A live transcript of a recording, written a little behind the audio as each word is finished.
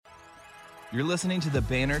You're listening to the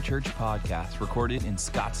Banner Church podcast recorded in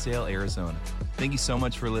Scottsdale, Arizona. Thank you so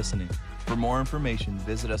much for listening. For more information,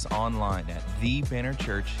 visit us online at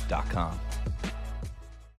thebannerchurch.com.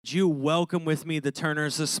 Would you welcome with me the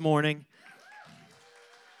Turners this morning?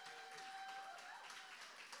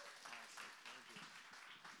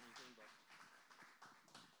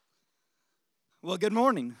 Well, good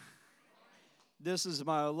morning. This is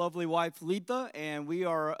my lovely wife, Letha, and we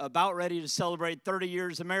are about ready to celebrate 30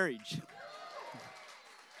 years of marriage.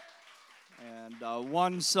 And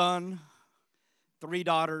one son, 3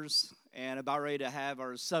 daughters, and about ready to have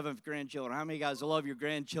our 7th grandchildren. How many of you guys love your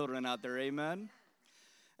grandchildren out there? Amen.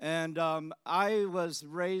 And I was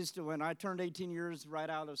raised, when I turned 18 years right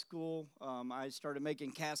out of school, I started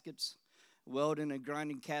making caskets, welding and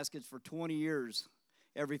grinding caskets for 20 years.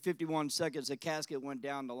 Every 51 seconds, a casket went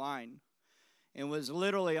down the line. And it was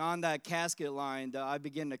literally on that casket line that I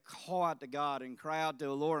began to call out to God and cry out to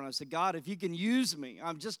the Lord. And I said, God, if you can use me,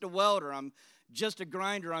 I'm just a welder, I'm just a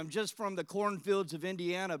grinder, I'm just from the cornfields of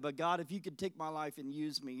Indiana. But God, if you could take my life and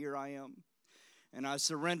use me, here I am. And I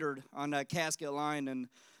surrendered on that casket line, and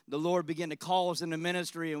the Lord began to call us into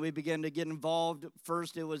ministry, and we began to get involved.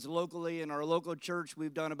 First, it was locally in our local church.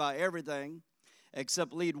 We've done about everything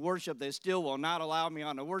except lead worship. They still will not allow me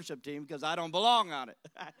on the worship team because I don't belong on it.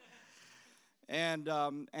 And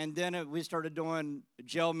then we started doing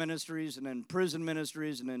jail ministries, and then prison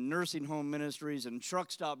ministries, and then nursing home ministries, and truck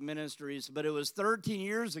stop ministries. But it was 13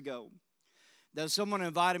 years ago that someone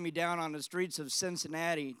invited me down on the streets of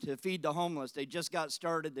Cincinnati to feed the homeless. They just got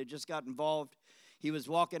started. They just got involved. He was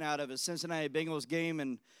walking out of a Cincinnati Bengals game,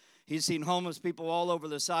 and he's seen homeless people all over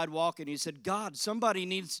the sidewalk. And he said, God, somebody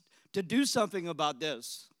needs to do something about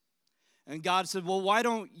this. And God said, well, why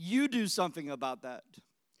don't you do something about that?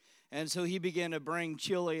 And so he began to bring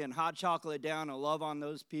chili and hot chocolate down and love on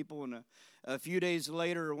those people. And a few days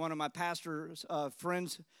later, one of my pastor's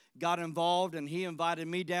friends got involved, and he invited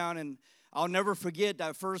me down. And I'll never forget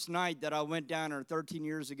that first night that I went down there 13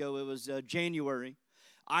 years ago. It was January.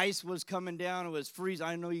 Ice was coming down. It was freezing.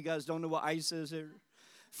 I know you guys don't know what ice is here.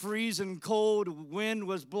 Freezing cold. Wind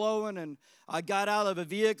was blowing. And I got out of a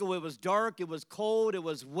vehicle. It was dark. It was cold. It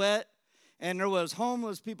was wet. And there was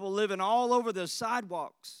homeless people living all over the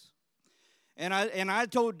sidewalks. And I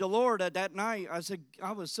told the Lord at that night, I said,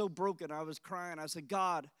 I was so broken. I was crying. I said,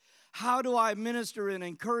 God, how do I minister and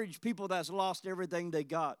encourage people that's lost everything they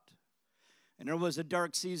got? And there was a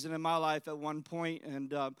dark season in my life at one point,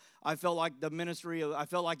 and I felt like the ministry, I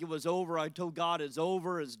felt like it was over. I told God, it's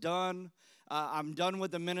over, it's done. I'm done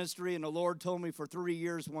with the ministry. And the Lord told me for 3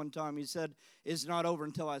 years one time, he said, it's not over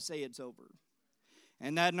until I say it's over.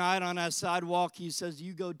 And that night on that sidewalk, he says,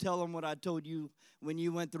 you go tell them what I told you when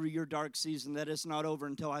you went through your dark season, that it's not over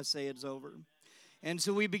until I say it's over. And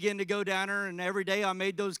so we began to go down there, and every day I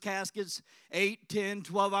made those caskets 8, 10,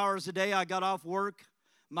 12 hours a day. I got off work.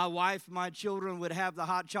 My wife, my children would have the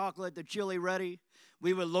hot chocolate, the chili ready.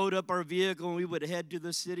 We would load up our vehicle, and we would head to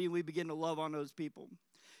the city, and we began to love on those people.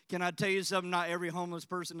 Can I tell you something? Not every homeless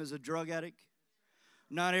person is a drug addict.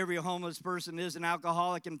 Not every homeless person is an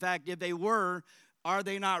alcoholic. In fact, if they were, are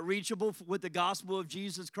they not reachable with the gospel of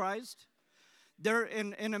Jesus Christ?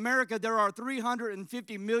 In America, there are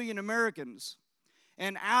 350 million Americans.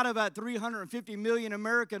 And out of that 350 million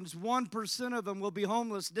Americans, 1% of them will be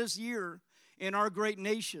homeless this year in our great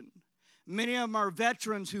nation. Many of them are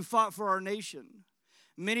veterans who fought for our nation.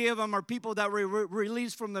 Many of them are people that were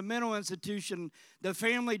released from the mental institution. The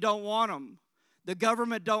family don't want them. The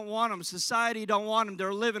government don't want them. Society don't want them.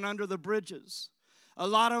 They're living under the bridges. A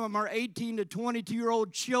lot of them are 18 to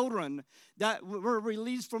 22-year-old children that were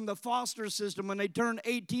released from the foster system. When they turned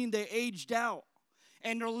 18, they aged out,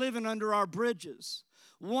 and they're living under our bridges.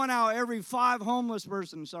 1 out of every 5 homeless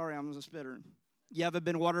persons, sorry, I'm a spitter. You haven't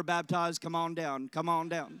been water baptized? Come on down. Come on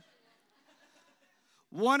down.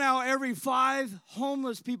 1 out of every 5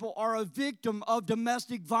 homeless people are a victim of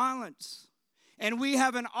domestic violence. And we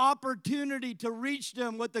have an opportunity to reach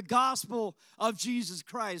them with the gospel of Jesus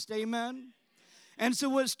Christ. Amen? And so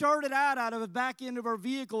what started out of the back end of our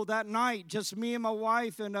vehicle that night, just me and my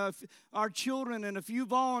wife and our children and a few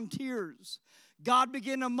volunteers, God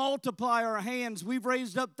began to multiply our hands. We've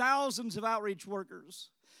raised up thousands of outreach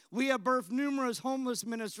workers. We have birthed numerous homeless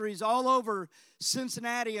ministries all over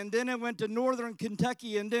Cincinnati, and then it went to northern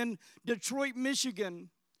Kentucky, and then Detroit, Michigan,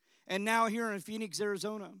 and now here in Phoenix,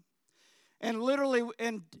 Arizona. And literally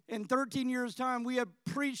in 13 years' time, we have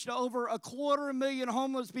preached to over 250,000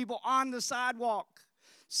 homeless people on the sidewalk,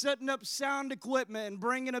 setting up sound equipment and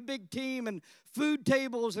bringing a big team and food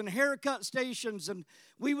tables and haircut stations. And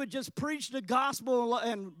we would just preach the gospel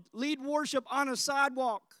and lead worship on a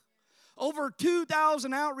sidewalk. Over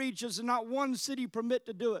 2,000 outreaches and not one city permit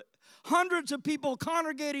to do it. Hundreds of people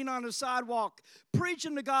congregating on the sidewalk,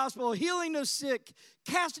 preaching the gospel, healing the sick,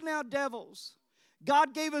 casting out devils.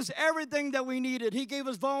 God gave us everything that we needed. He gave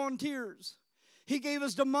us volunteers. He gave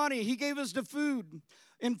us the money. He gave us the food.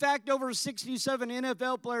 In fact, over 67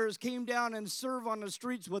 NFL players came down and served on the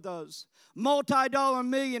streets with us. Multi-dollar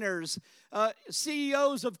millionaires,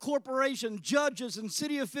 CEOs of corporations, judges, and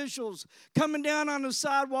city officials coming down on the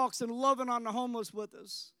sidewalks and loving on the homeless with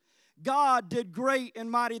us. God did great and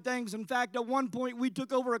mighty things. In fact, at one point, we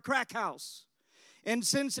took over a crack house. In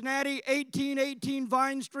Cincinnati, 1818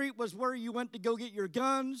 Vine Street was where you went to go get your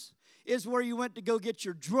guns. It's where you went to go get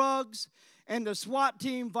your drugs. And the SWAT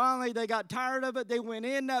team, finally, they got tired of it. They went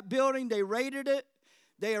in that building. They raided it.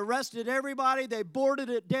 They arrested everybody. They boarded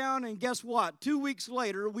it down. And guess what? 2 weeks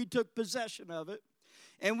later, we took possession of it.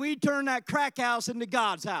 And we turned that crack house into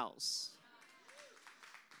God's house.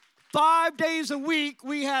 5 days a week,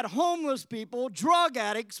 we had homeless people, drug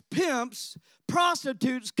addicts, pimps,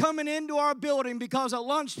 prostitutes coming into our building because at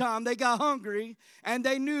lunchtime they got hungry and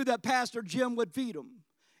they knew that Pastor Jim would feed them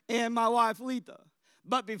and my wife Letha.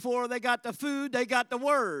 But before they got the food, they got the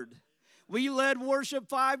word. We led worship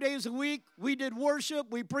 5 days a week. We did worship.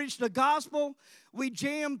 We preached the gospel. We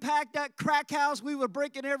jam-packed that crack house. We were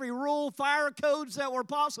breaking every rule, fire codes that were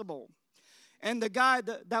possible. And the guy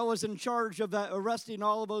that was in charge of arresting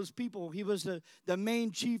all of those people, he was the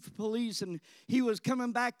main chief of police, and he was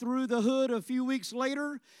coming back through the hood a few weeks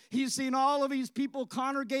later. He's seen all of these people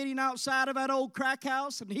congregating outside of that old crack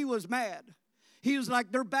house, and he was mad. He was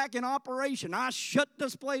like, they're back in operation. I shut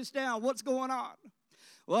this place down. What's going on?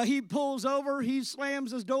 Well, he pulls over. He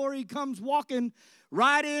slams his door. He comes walking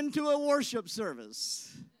right into a worship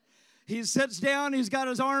service. He sits down. He's got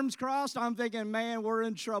his arms crossed. I'm thinking, man, we're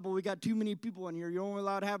in trouble. We got too many people in here. You're only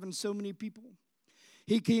allowed having so many people.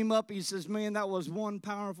 He came up. He says, man, that was one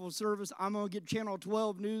powerful service. I'm going to get Channel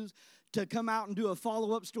 12 News to come out and do a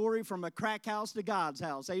follow-up story from a crack house to God's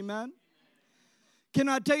house. Amen? Can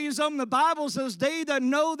I tell you something? The Bible says, they that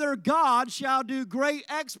know their God shall do great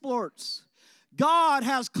exploits. God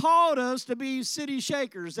has called us to be city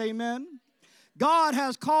shakers. Amen? God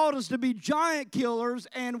has called us to be giant killers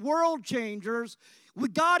and world changers.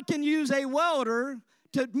 God can use a welder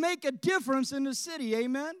to make a difference in the city.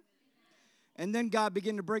 Amen? And then God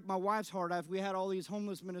began to break my wife's heart. After we had all these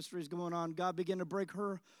homeless ministries going on, God began to break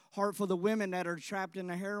her heart for the women that are trapped in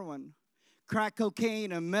the heroin, crack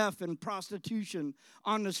cocaine and meth and prostitution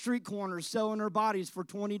on the street corners, selling their bodies for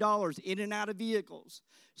 $20 in and out of vehicles,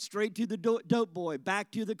 straight to the dope boy, back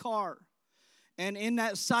to the car. And in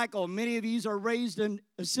that cycle, many of these are raised in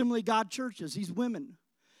Assembly God churches, these women.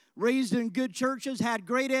 Raised in good churches, had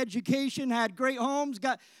great education, had great homes.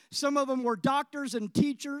 Some of them were doctors and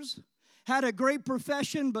teachers, had a great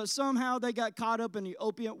profession, but somehow they got caught up in the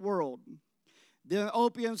opiate world. The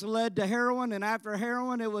opiates led to heroin, and after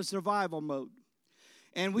heroin, it was survival mode.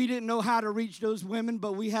 And we didn't know how to reach those women,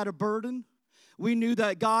 but we had a burden. We knew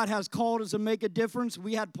that God has called us to make a difference.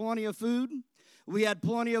 We had plenty of food. We had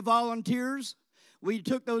plenty of volunteers. We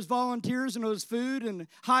took those volunteers and those food and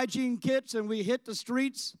hygiene kits, and we hit the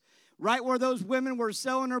streets right where those women were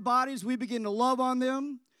selling their bodies. We began to love on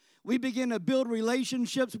them. We began to build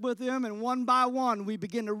relationships with them, and one by one, we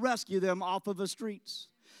began to rescue them off of the streets.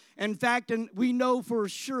 In fact, and we know for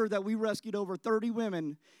sure that we rescued over 30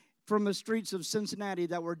 women from the streets of Cincinnati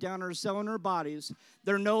that were down there selling their bodies.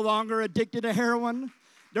 They're no longer addicted to heroin.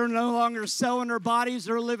 They're no longer selling their bodies.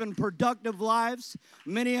 They're living productive lives.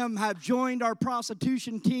 Many of them have joined our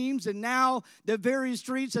prostitution teams, and now the very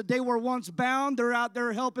streets that they were once bound, they're out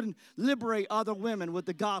there helping liberate other women with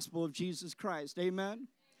the gospel of Jesus Christ. Amen?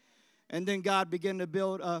 And then God began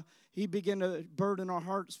to He began to burden our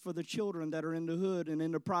hearts for the children that are in the hood and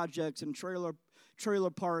in the projects and trailer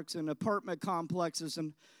parks and apartment complexes,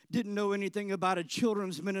 and didn't know anything about a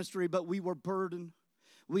children's ministry, but we were burdened.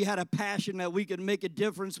 We had a passion that we could make a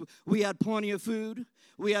difference. We had plenty of food.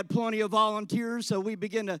 We had plenty of volunteers, so we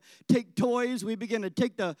began to take toys. We began to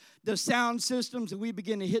take the sound systems, and we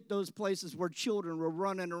began to hit those places where children were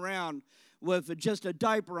running around with just a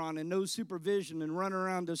diaper on and no supervision and running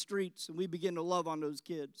around the streets, and we began to love on those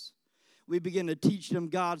kids. We begin to teach them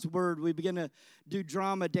God's word. We begin to do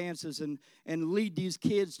drama dances and lead these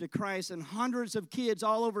kids to Christ. And hundreds of kids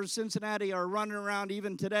all over Cincinnati are running around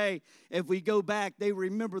even today. If we go back, they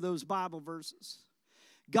remember those Bible verses.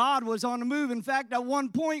 God was on the move. In fact, at one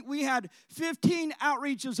point, we had 15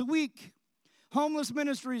 outreaches a week. Homeless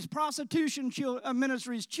ministries, prostitution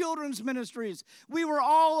ministries, children's ministries. We were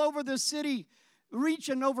all over the city,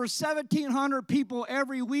 reaching over 1,700 people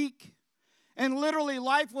every week. And literally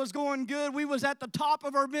life was going good. We was at the top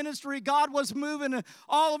of our ministry. God was moving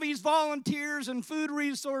all of these volunteers and food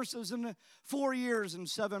resources in 4 years and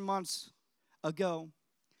 7 months ago.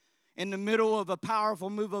 In the middle of a powerful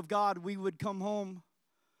move of God, we would come home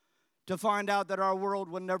to find out that our world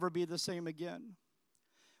would never be the same again.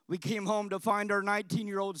 We came home to find our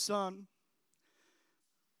 19-year-old son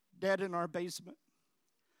dead in our basement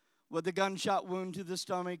with a gunshot wound to the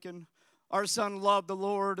stomach. And our son loved the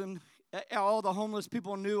Lord, and all the homeless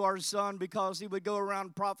people knew our son because he would go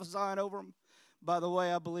around prophesying over them. By the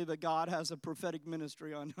way, I believe that God has a prophetic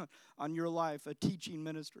ministry on your life, a teaching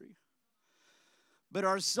ministry. But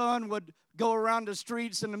our son would go around the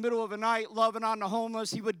streets in the middle of the night loving on the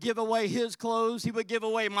homeless. He would give away his clothes. He would give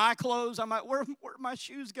away my clothes. I'm like, where'd my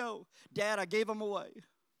shoes go? Dad, I gave them away.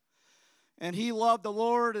 And he loved the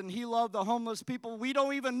Lord, and he loved the homeless people. We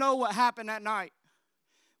don't even know what happened that night.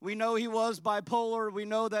 We know he was bipolar. We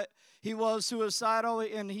know that he was suicidal,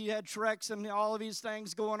 and he had Tourette's and all of these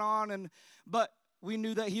things going on. But we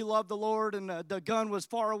knew that he loved the Lord, and the gun was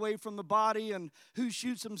far away from the body, and who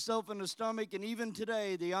shoots himself in the stomach, and even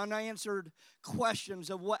today, the unanswered questions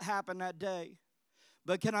of what happened that day.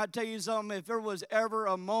 But can I tell you something? If there was ever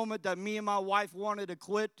a moment that me and my wife wanted to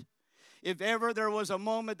quit, if ever there was a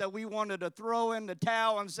moment that we wanted to throw in the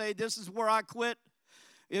towel and say, this is where I quit,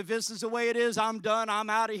 if this is the way it is, I'm done, I'm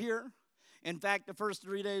out of here. In fact, the first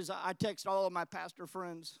 3 days, I texted all of my pastor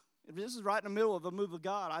friends. This is right in the middle of a move of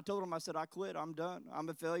God. I told him, I said, I quit. I'm done. I'm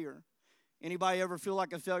a failure. Anybody ever feel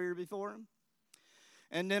like a failure before?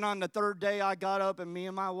 And then on the third day, I got up, and me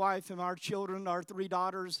and my wife and our children, our 3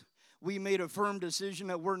 daughters, we made a firm decision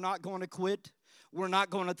that we're not going to quit. We're not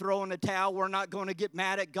going to throw in the towel. We're not going to get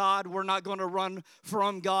mad at God. We're not going to run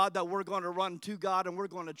from God, that we're going to run to God, and we're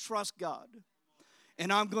going to trust God.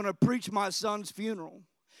 And I'm going to preach my son's funeral.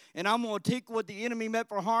 And I'm going to take what the enemy meant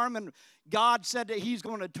for harm, and God said that he's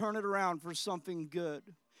going to turn it around for something good.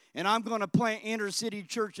 And I'm going to plant inner city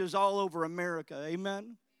churches all over America.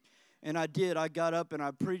 Amen? And I did. I got up and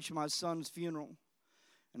I preached my son's funeral.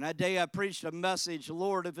 And that day I preached a message,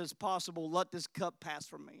 Lord, if it's possible, let this cup pass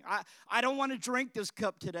from me. I don't want to drink this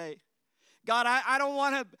cup today. God, I don't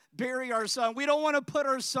want to bury our son. We don't want to put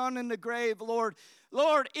our son in the grave, Lord.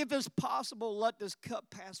 Lord, if it's possible, let this cup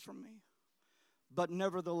pass from me. But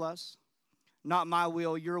nevertheless, not my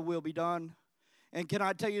will, your will be done. And can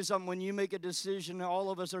I tell you something? When you make a decision, all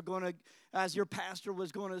of us are going to, as your pastor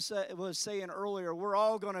was saying earlier, we're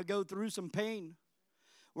all going to go through some pain.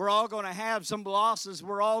 We're all going to have some losses.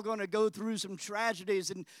 We're all going to go through some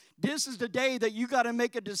tragedies. And this is the day that you got to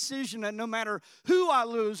make a decision that no matter who I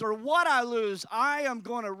lose or what I lose, I am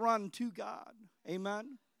going to run to God.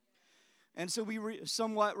 Amen? And so we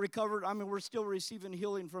somewhat recovered. I mean, we're still receiving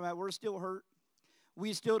healing from that. We're still hurt.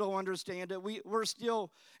 We still don't understand it. We're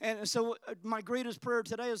still, and so my greatest prayer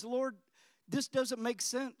today is, Lord, this doesn't make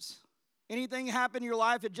sense. Anything happen in your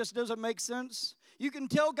life, it just doesn't make sense. You can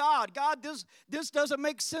tell God, this doesn't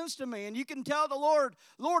make sense to me. And you can tell the Lord,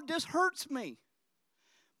 this hurts me.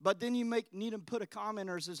 But then you need to put a comment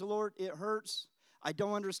or says, Lord, it hurts. I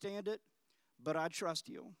don't understand it, but I trust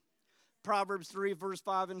you. Proverbs 3, verse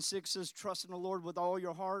 5 and 6 says, trust in the Lord with all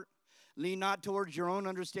your heart. Lean not towards your own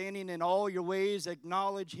understanding. In all your ways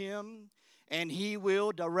acknowledge him, and he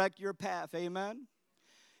will direct your path. Amen?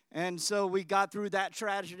 And so we got through that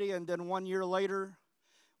tragedy, and then 1 year later,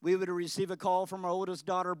 we would receive a call from our oldest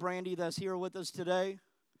daughter, Brandy, that's here with us today.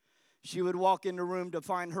 She would walk in the room to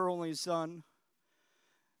find her only son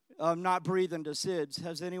not breathing to SIDS.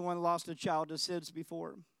 Has anyone lost a child to SIDS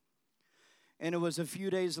before? And it was a few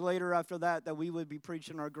days later after that we would be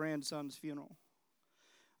preaching our grandson's funeral.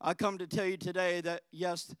 I come to tell you today that,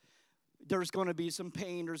 yes, there's going to be some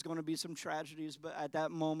pain, there's going to be some tragedies, but at that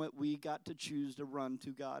moment, we got to choose to run to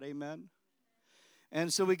God. Amen?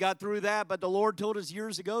 And so we got through that, but the Lord told us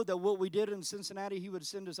years ago that what we did in Cincinnati, he would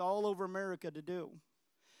send us all over America to do.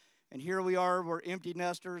 And here we are, we're empty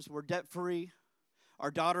nesters, we're debt-free. Our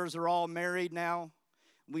daughters are all married now.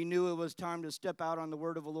 We knew it was time to step out on the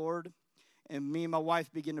word of the Lord. And me and my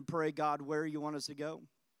wife began to pray, God, where you want us to go?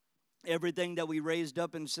 Everything that we raised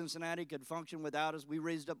up in Cincinnati could function without us. We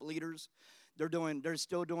raised up leaders. They're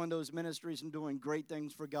still doing those ministries and doing great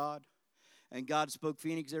things for God. And God spoke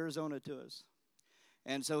Phoenix, Arizona to us.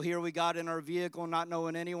 And so here we got in our vehicle, not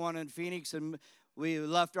knowing anyone in Phoenix, and we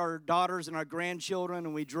left our daughters and our grandchildren,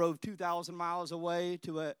 and we drove 2,000 miles away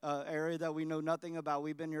to an area that we know nothing about.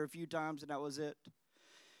 We've been here a few times, and that was it.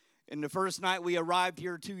 And the first night we arrived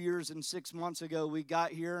here 2 years and 6 months ago, we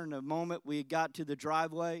got here, and the moment we got to the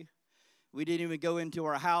driveway, we didn't even go into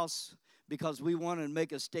our house because we wanted to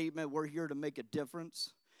make a statement. We're here to make a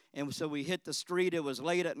difference. And so we hit the street. It was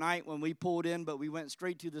late at night when we pulled in, but we went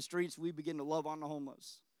straight to the streets. We began to love on the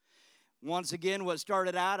homeless. Once again, what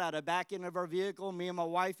started out at the back end of our vehicle, me and my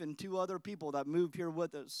wife and 2 other people that moved here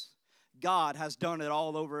with us, God has done it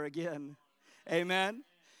all over again. Amen.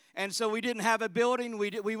 And so we didn't have a building.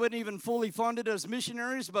 We wouldn't even fully fund it as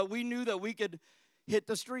missionaries, but we knew that we could hit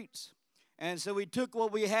the streets. And so we took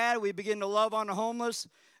what we had. We began to love on the homeless.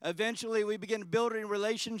 Eventually, we began building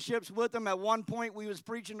relationships with them. At one point, we was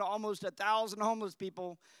preaching to almost 1,000 homeless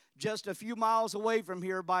people just a few miles away from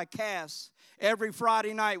here by Cass. Every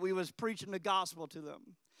Friday night, we was preaching the gospel to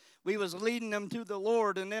them. We was leading them to the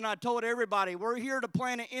Lord. And then I told everybody, we're here to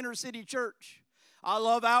plant an inner city church. I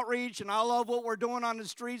love outreach, and I love what we're doing on the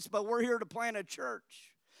streets, but we're here to plant a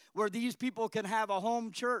church where these people can have a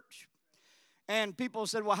home church. And people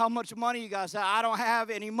said, well, how much money you guys have? I don't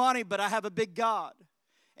have any money, but I have a big God.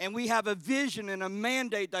 And we have a vision and a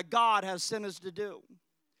mandate that God has sent us to do.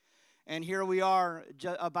 And here we are.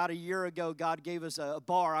 About a year ago, God gave us a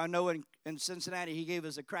bar. I know in Cincinnati, he gave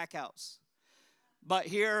us a crack house. But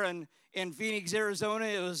here in Phoenix, Arizona,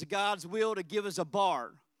 it was God's will to give us a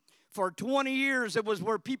bar. For 20 years, it was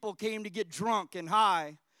where people came to get drunk and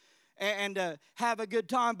high and have a good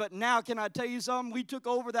time. But now, can I tell you something? We took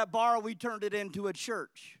over that bar. We turned it into a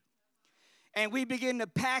church. And we began to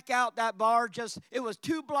pack out that bar. It was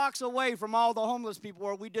 2 blocks away from all the homeless people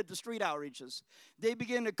where we did the street outreaches. They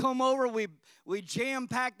began to come over. We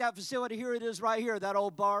jam-packed that facility. Here it is right here, that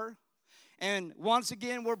old bar. And once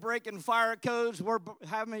again, we're breaking fire codes. We're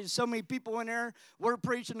having so many people in there. We're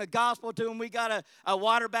preaching the gospel to them. We got a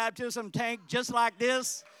water baptism tank just like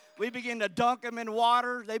this. We begin to dunk them in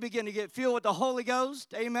water. They begin to get filled with the Holy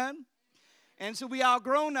Ghost. Amen. And so we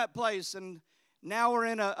outgrown that place. And now we're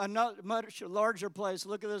in a much larger place.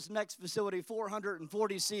 Look at this next facility,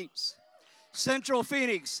 440 seats. Central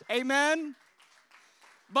Phoenix. Amen.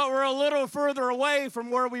 But we're a little further away from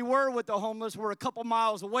where we were with the homeless. We're a couple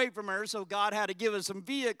miles away from here, so God had to give us some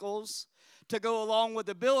vehicles to go along with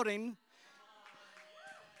the building.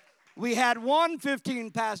 We had one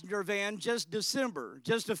 15-passenger van just December,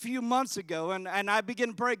 just a few months ago, and I began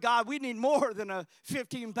to pray, God, we need more than a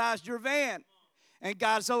 15-passenger van. And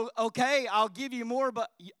God said, okay, I'll give you more, but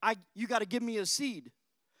you got to give me a seed.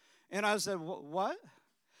 And I said, what?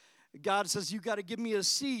 God says, you got to give me a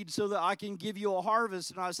seed so that I can give you a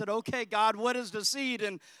harvest. And I said, okay, God, what is the seed?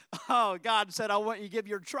 And God said, I want you to give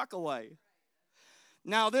your truck away.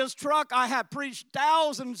 Now, this truck, I have preached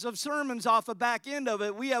thousands of sermons off the back end of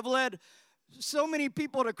it. We have led so many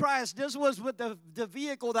people to Christ. This was with the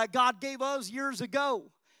vehicle that God gave us years ago.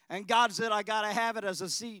 And God said, I got to have it as a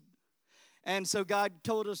seed. And so God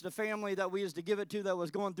told us the family that we was to give it to that was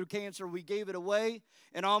going through cancer. We gave it away,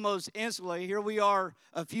 and almost instantly, here we are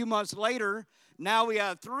a few months later. Now we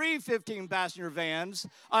have 3 15-passenger vans,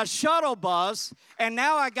 a shuttle bus, and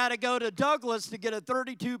now I got to go to Douglas to get a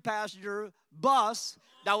 32-passenger bus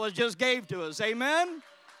that was just gave to us. Amen?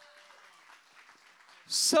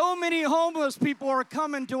 So many homeless people are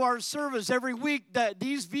coming to our service every week that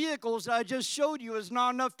these vehicles that I just showed you is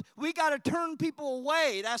not enough. We got to turn people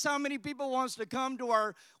away. That's how many people wants to come to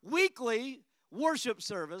our weekly worship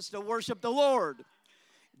service to worship the Lord.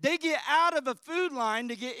 They get out of a food line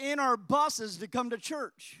to get in our buses to come to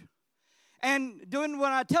church. And when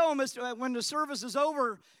I tell them, when the service is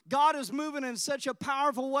over, God is moving in such a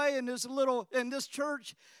powerful way in this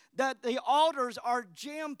church that the altars are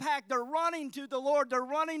jam-packed. They're running to the Lord. They're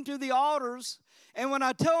running to the altars. And when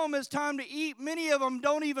I tell them it's time to eat, many of them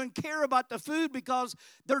don't even care about the food because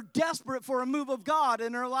they're desperate for a move of God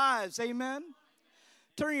in their lives. Amen?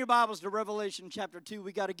 Turn your Bibles to Revelation chapter 2.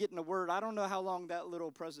 We got to get in the Word. I don't know how long that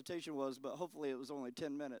little presentation was, but hopefully it was only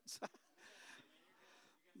 10 minutes.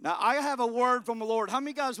 Now, I have a word from the Lord. How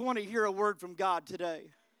many guys want to hear a word from God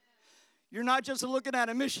today? You're not just looking at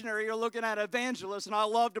a missionary, you're looking at an evangelist, and I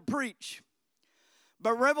love to preach.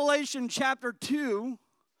 But Revelation chapter 2,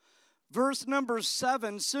 verse number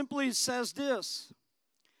 7 simply says this.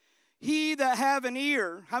 He that have an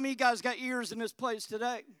ear, how many guys got ears in this place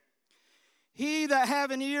today? He that have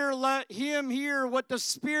an ear, let him hear what the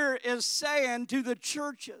Spirit is saying to the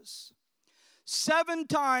churches. 7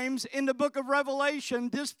 times in the book of Revelation,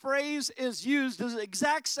 this phrase is used as the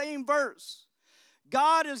exact same verse.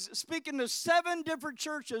 God is speaking to 7 different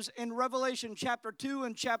churches in Revelation chapter 2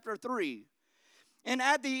 and chapter 3. And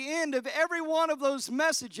at the end of every one of those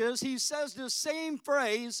messages, he says the same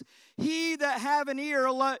phrase, he that have an ear,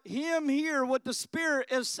 let him hear what the Spirit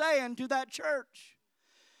is saying to that church.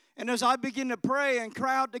 And as I begin to pray and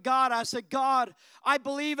cry out to God, I said, God, I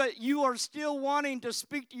believe that you are still wanting to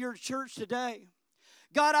speak to your church today.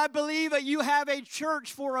 God, I believe that you have a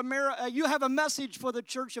church for America. You have a message for the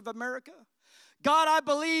Church of America. God, I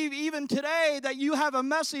believe even today that you have a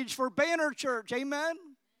message for Banner Church. Amen.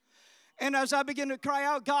 And as I begin to cry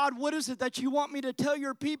out, God, what is it that you want me to tell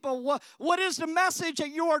your people? What is the message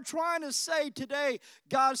that you are trying to say today?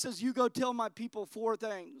 God says, you go tell my people 4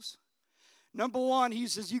 things. Number 1, he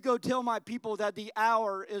says, you go tell my people that the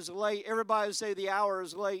hour is late. Everybody say the hour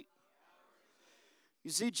is late. You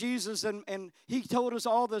see, Jesus, and he told us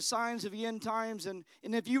all the signs of the end times. And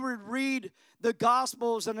if you would read the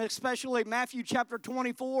Gospels, and especially Matthew chapter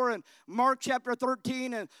 24 and Mark chapter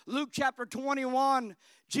 13 and Luke chapter 21,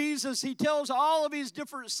 Jesus, he tells all of these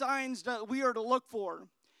different signs that we are to look for.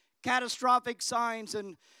 Catastrophic signs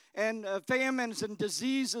and famines and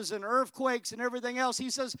diseases and earthquakes and everything else. He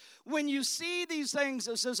says, when you see these things,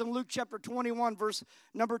 it says in Luke chapter 21, verse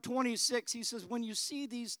number 26, he says, when you see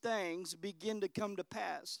these things begin to come to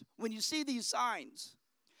pass, when you see these signs,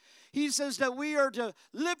 he says that we are to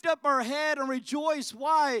lift up our head and rejoice.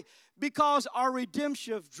 Why? Because our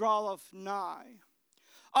redemption draweth nigh.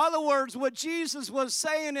 Other words, what Jesus was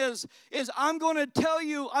saying is I'm going to tell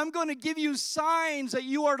you, I'm going to give you signs that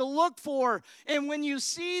you are to look for. And when you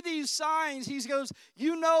see these signs, he goes,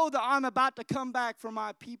 you know that I'm about to come back for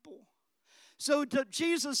my people. So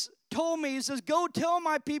Jesus told me, he says, go tell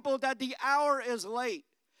my people that the hour is late.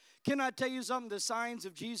 Can I tell you something? The signs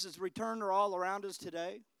of Jesus' return are all around us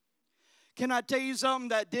today. Can I tell you something?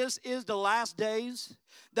 That this is the last days?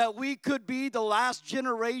 That we could be the last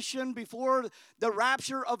generation before the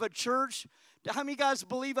rapture of a church? How many of you guys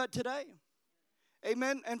believe that today?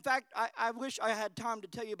 Amen. In fact, I wish I had time to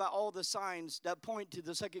tell you about all the signs that point to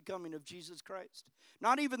the second coming of Jesus Christ.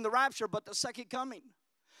 Not even the rapture, but the second coming.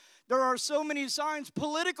 There are so many signs,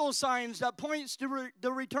 political signs, that points to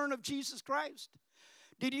the return of Jesus Christ.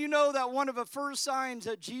 Did you know that one of the first signs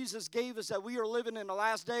that Jesus gave us that we are living in the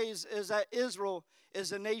last days is that Israel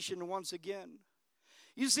is a nation once again?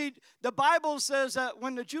 You see, the Bible says that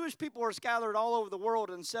when the Jewish people were scattered all over the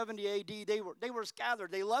world in 70 AD, they were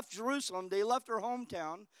scattered. They left Jerusalem. They left their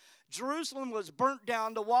hometown. Jerusalem was burnt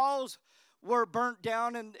down. The walls were burnt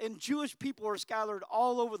down, and Jewish people were scattered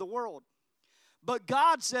all over the world. But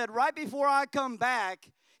God said, right before I come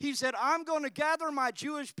back, he said, I'm going to gather my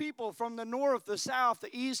Jewish people from the north, the south, the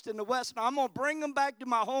east, and the west, and I'm going to bring them back to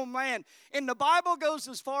my homeland. And the Bible goes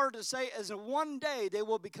as far to say, as in one day they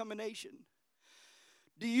will become a nation.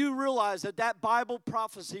 Do you realize that that Bible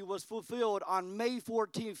prophecy was fulfilled on May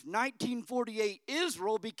 14th, 1948?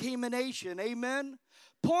 Israel became a nation, amen?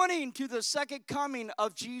 Pointing to the second coming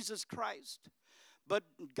of Jesus Christ. But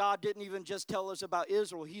God didn't even just tell us about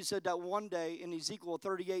Israel. He said that one day in Ezekiel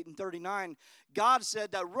 38 and 39, God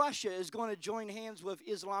said that Russia is going to join hands with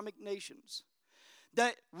Islamic nations.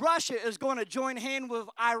 That Russia is going to join hands with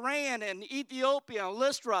Iran and Ethiopia and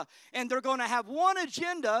Lystra, and they're going to have one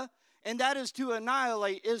agenda, and that is to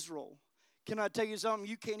annihilate Israel. Can I tell you something?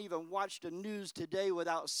 You can't even watch the news today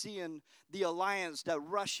without seeing the alliance that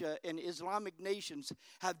Russia and Islamic nations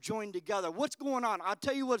have joined together. What's going on? I'll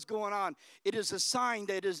tell you what's going on. It is a sign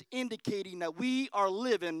that is indicating that we are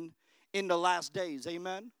living in the last days.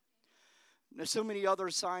 Amen? There's so many other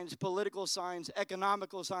signs, political signs,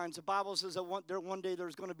 economical signs. The Bible says that one day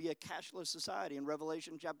there's going to be a cashless society in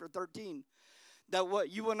Revelation chapter 13. That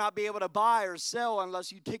what you will not be able to buy or sell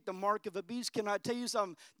unless you take the mark of a beast. Can I tell you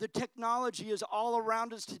something? The technology is all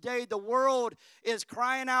around us today. The world is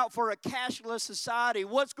crying out for a cashless society.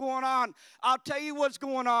 What's going on? I'll tell you what's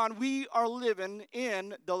going on. We are living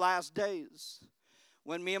in the last days.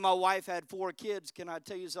 When me and my wife had 4 kids, can I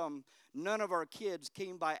tell you something? None of our kids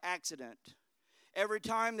came by accident. Every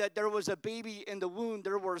time that there was a baby in the womb,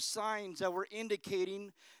 there were signs that were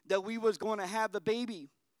indicating that we was going to have a baby.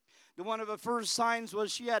 One of the first signs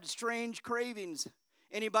was she had strange cravings.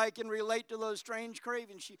 Anybody can relate to those strange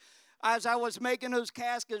cravings? As I was making those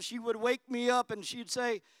caskets, she would wake me up and she'd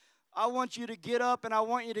say, I want you to get up and I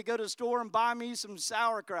want you to go to the store and buy me some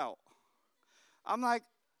sauerkraut. I'm like,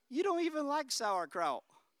 you don't even like sauerkraut.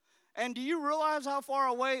 And do you realize how far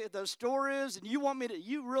away the store is? And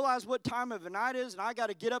you realize what time of the night is? And I got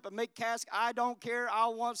to get up and make caskets? I don't care. I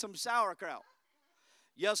want some sauerkraut.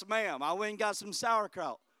 Yes, ma'am. I went and got some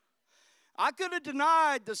sauerkraut. I could have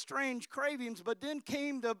denied the strange cravings, but then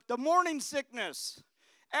came the morning sickness.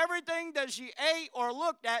 Everything that she ate or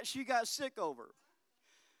looked at, she got sick over.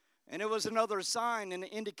 And it was another sign and an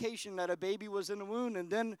indication that a baby was in the womb. And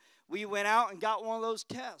then we went out and got one of those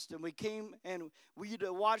tests. And we came and we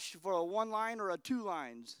watched for a 1 line or a 2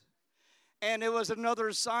 lines. And it was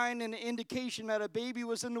another sign and an indication that a baby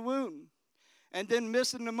was in the womb. And then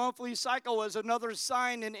missing the monthly cycle was another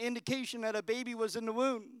sign and indication that a baby was in the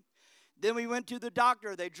womb. Then we went to the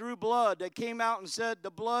doctor. They drew blood. They came out and said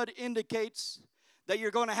the blood indicates that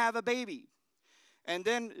you're going to have a baby. And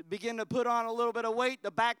then begin to put on a little bit of weight,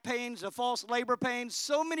 the back pains, the false labor pains,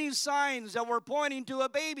 so many signs that were pointing to a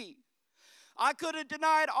baby. I could have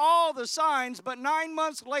denied all the signs, but 9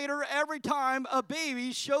 months later, every time a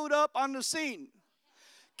baby showed up on the scene.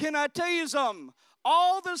 Can I tell you something?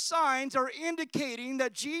 All the signs are indicating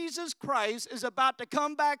that Jesus Christ is about to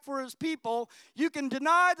come back for his people. You can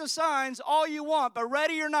deny the signs all you want, but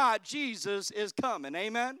ready or not, Jesus is coming.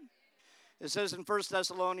 Amen? It says in 1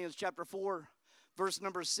 Thessalonians chapter 4, verse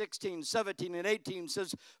number 16, 17, and 18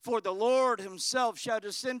 says, "For the Lord himself shall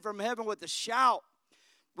descend from heaven with a shout,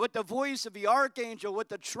 with the voice of the archangel, with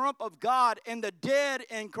the trump of God, and the dead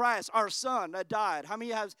in Christ," our son that died. How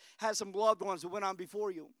many has some loved ones that went on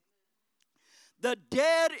before you? "The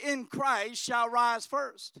dead in Christ shall rise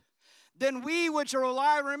first. Then we which are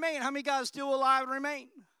alive remain." How many guys still alive and remain?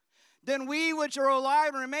 "Then we which are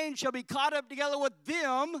alive and remain shall be caught up together with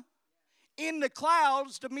them in the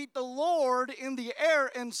clouds to meet the Lord in the air,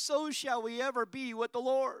 and so shall we ever be with the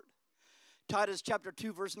Lord." Titus chapter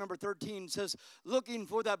 2, verse number 13 says, "Looking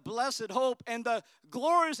for that blessed hope and the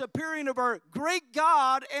glorious appearing of our great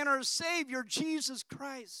God and our Savior, Jesus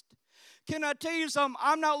Christ." Can I tell you something?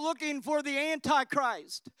 I'm not looking for the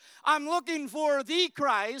Antichrist. I'm looking for the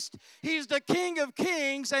Christ. He's the King of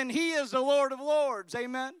kings, and he is the Lord of lords.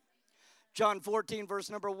 Amen? John 14, verse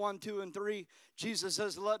number 1, 2, and 3, Jesus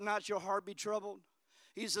says, "Let not your heart be troubled."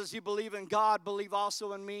 He says, "You believe in God, believe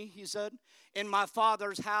also in me." He said, "In my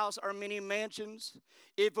Father's house are many mansions.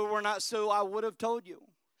 If it were not so, I would have told you.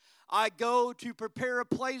 I go to prepare a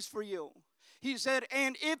place for you." He said,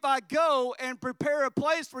 "And if I go and prepare a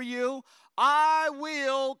place for you, I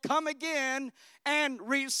will come again and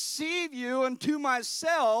receive you unto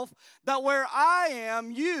myself, that where I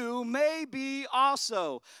am, you may be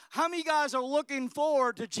also." How many guys are looking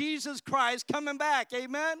forward to Jesus Christ coming back?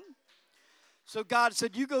 Amen? So God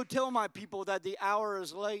said, "You go tell my people that the hour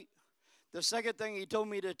is late." The second thing he told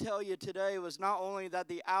me to tell you today was not only that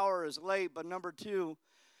the hour is late, but number two,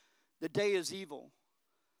 the day is evil.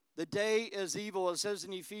 The day is evil. It says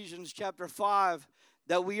in Ephesians chapter 5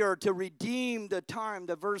 that we are to redeem the time.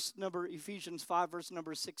 The verse number, Ephesians 5, verse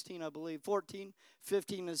number 16, I believe. 14,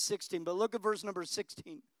 15, and 16. But look at verse number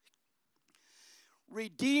 16.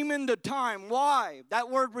 Redeeming the time. Why? That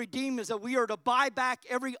word redeem is that we are to buy back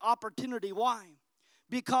every opportunity. Why?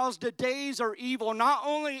 Because the days are evil. Not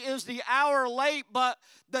only is the hour late, but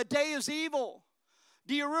the day is evil.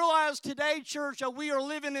 Do you realize today, church, that we are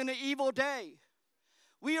living in an evil day?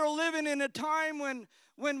 We are living in a time when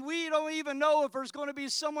we don't even know if there's going to be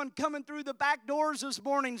someone coming through the back doors this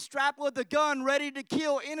morning strapped with a gun ready to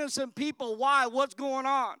kill innocent people. Why? What's going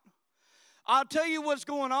on? I'll tell you what's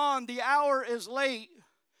going on. The hour is late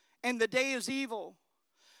and the day is evil.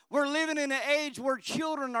 We're living in an age where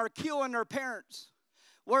children are killing their parents,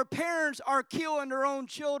 where parents are killing their own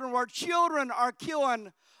children, where children are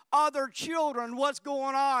killing other children. What's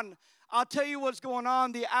going on? I'll tell you what's going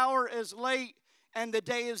on. The hour is late and the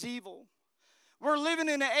day is evil. We're living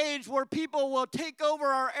in an age where people will take over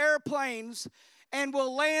our airplanes and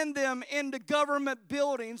will land them into government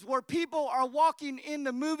buildings, where people are walking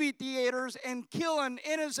into movie theaters and killing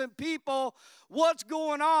innocent people. What's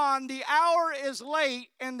going on? The hour is late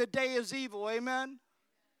and the day is evil. Amen?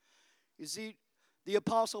 You see, the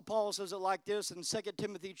Apostle Paul says it like this in 2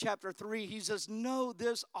 Timothy chapter 3. He says, "Know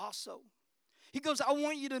this also." He goes, "I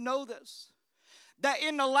want you to know this, that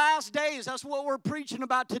in the last days," that's what we're preaching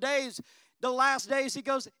about today, is the last days. He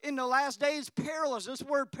goes, "In the last days, perilous." This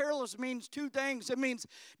word perilous means two things. It means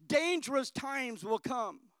dangerous times will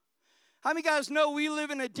come. How many guys know we live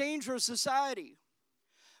in a dangerous society?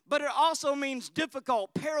 But it also means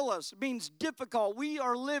difficult. Perilous means difficult. We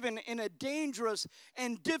are living in a dangerous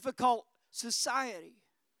and difficult society.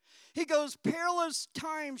 He goes, "Perilous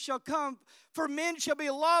times shall come, for men shall be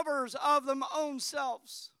lovers of their own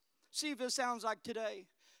selves." See if it sounds like today.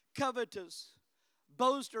 Covetous,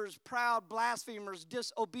 boasters, proud, blasphemers,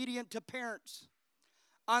 disobedient to parents,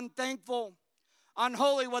 unthankful,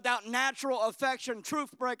 unholy, without natural affection,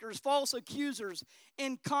 truth breakers, false accusers,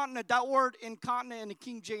 incontinent. That word incontinent in the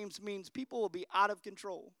King James means people will be out of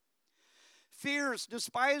control. Fierce,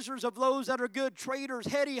 despisers of those that are good, traitors,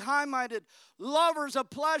 heady, high-minded, lovers of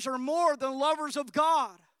pleasure more than lovers of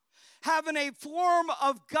God, having a form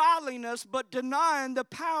of godliness but denying the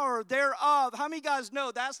power thereof. How many guys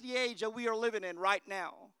know that's the age that we are living in right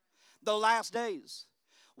now? The last days.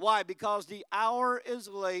 Why? Because the hour is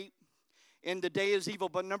late and the day is evil.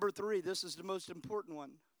 But number three, this is the most important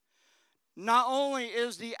one. Not only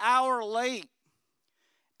is the hour late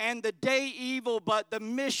and the day evil, but the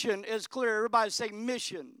mission is clear. Everybody say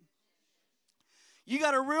mission. You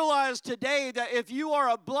got to realize today that if you are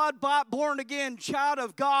a blood-bought, born-again child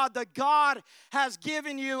of God, that God has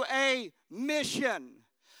given you a mission.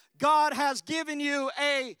 God has given you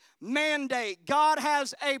a mandate. God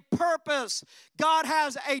has a purpose. God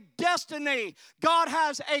has a destiny. God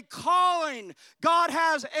has a calling. God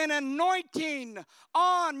has an anointing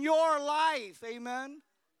on your life. Amen.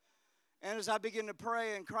 And as I begin to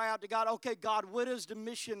pray and cry out to God, okay, God, what is the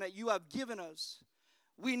mission that you have given us?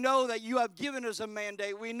 We know that you have given us a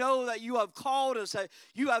mandate. We know that you have called us, that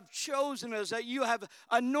you have chosen us, that you have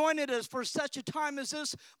anointed us for such a time as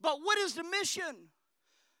this. But what is the mission?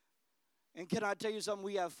 And can I tell you something?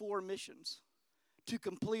 We have 4 missions to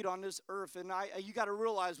complete on this earth. And you got to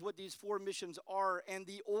realize what these 4 missions are and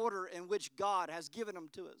the order in which God has given them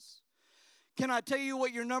to us. Can I tell you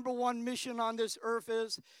what your number 1 mission on this earth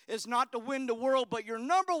is? It's not to win the world, but your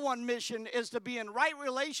number 1 mission is to be in right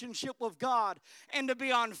relationship with God and to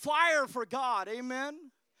be on fire for God.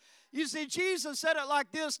 Amen? You see, Jesus said it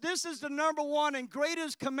like this. This is the number 1 and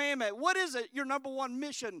greatest commandment. What is it? Your number 1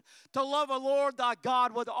 mission. To love the Lord thy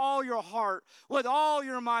God with all your heart, with all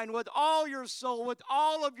your mind, with all your soul, with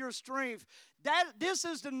all of your strength. This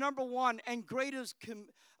is the number 1 and greatest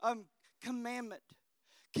commandment.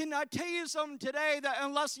 Can I tell you something today, that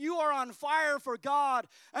unless you are on fire for God,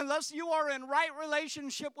 unless you are in right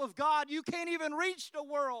relationship with God, you can't even reach the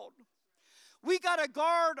world. We got to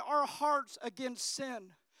guard our hearts against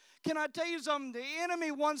sin. Can I tell you something? The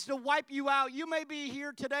enemy wants to wipe you out. You may be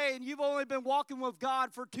here today and you've only been walking with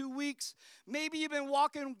God for 2 weeks. Maybe you've been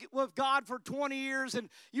walking with God for 20 years and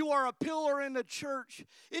you are a pillar in the church.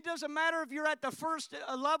 It doesn't matter if you're at the first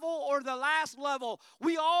level or the last level.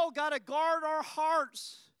 We all got to guard our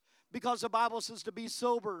hearts, because the Bible says to be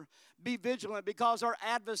sober, be vigilant, because our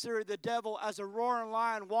adversary, the devil, as a roaring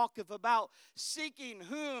lion, walketh about, seeking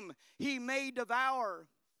whom he may devour.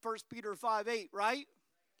 1 Peter 5:8, right?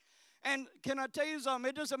 And can I tell you something?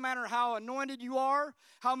 It doesn't matter how anointed you are,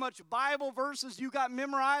 how much Bible verses you got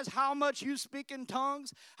memorized, how much you speak in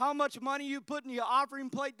tongues, how much money you put in your offering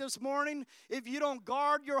plate this morning. If you don't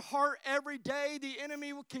guard your heart every day, the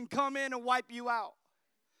enemy can come in and wipe you out.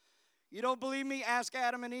 You don't believe me? Ask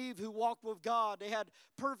Adam and Eve, who walked with God. They had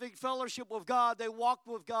perfect fellowship with God. They walked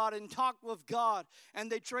with God and talked with God,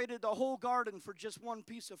 and they traded the whole garden for just one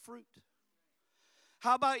piece of fruit.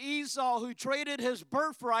 How about Esau, who traded his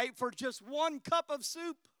birthright for just one cup of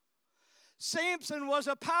soup? Samson was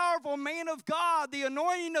a powerful man of God. The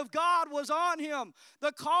anointing of God was on him.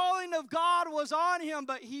 The calling of God was on him,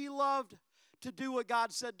 but he loved to do what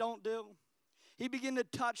God said don't do. He began to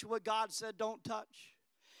touch what God said don't touch.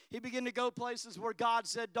 He began to go places where God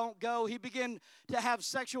said don't go. He began to have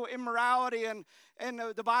sexual immorality, and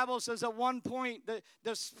the Bible says at one point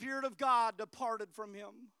the Spirit of God departed from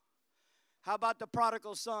him. How about the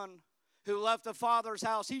prodigal son who left the father's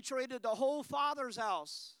house? He traded the whole father's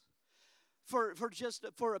house for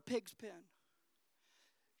a pig's pen.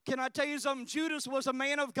 Can I tell you something? Judas was a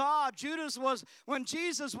man of God. Judas was, when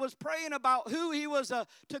Jesus was praying about who he was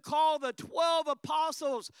to call the 12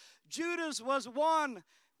 apostles, Judas was one,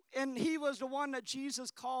 and he was the one that Jesus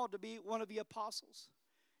called to be one of the apostles.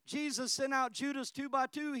 Jesus sent out Judas 2 by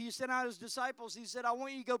 2. He sent out his disciples. He said, I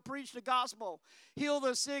want you to go preach the gospel, heal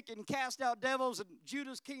the sick, and cast out devils. And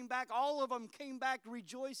Judas came back. All of them came back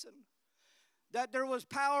rejoicing that there was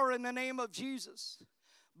power in the name of Jesus.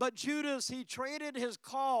 But Judas, he traded his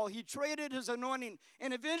call, he traded his anointing,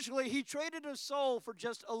 and eventually he traded his soul for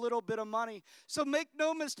just a little bit of money. So make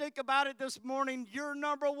no mistake about it this morning, your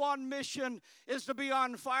number 1 mission is to be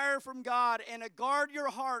on fire from God and to guard your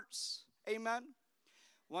hearts. Amen.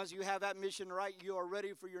 Once you have that mission right, you are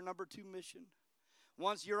ready for your number 2 mission.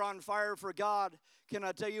 Once you're on fire for God, can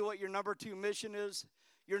I tell you what your number 2 mission is?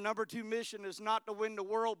 Your number 2 mission is not to win the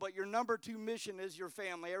world, but your number 2 mission is your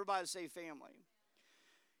family. Everybody say family.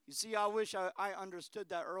 You see, I wish I understood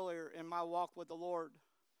that earlier in my walk with the Lord.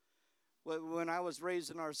 When I was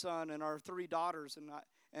raising our son and our 3 daughters,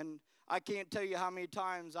 and I can't tell you how many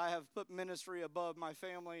times I have put ministry above my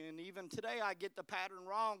family, and even today I get the pattern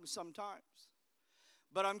wrong sometimes.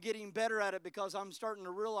 But I'm getting better at it because I'm starting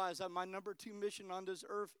to realize that my number 2 mission on this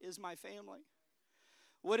earth is my family.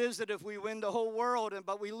 What is it if we win the whole world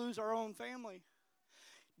but we lose our own family?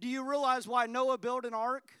 Do you realize why Noah built an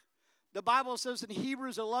ark? The Bible says in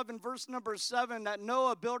Hebrews 11, verse number 7, that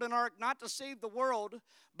Noah built an ark not to save the world,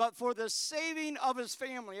 but for the saving of his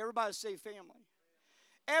family. Everybody say family.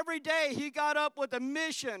 Every day he got up with a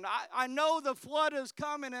mission. I know the flood is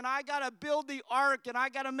coming, and I got to build the ark, and I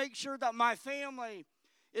got to make sure that my family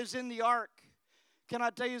is in the ark. Can I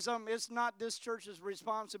tell you something? It's not this church's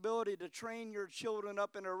responsibility to train your children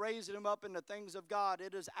up and to raise them up in the things of God.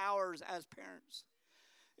 It is ours as parents.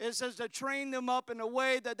 It says to train them up in a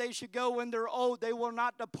way that they should go when they're old. They will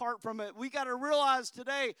not depart from it. We got to realize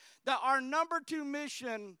today that our number 2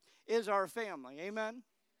 mission is our family. Amen?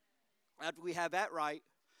 After we have that right,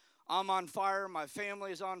 I'm on fire, my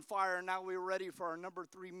family is on fire, and now we're ready for our number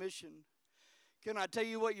 3 mission. Can I tell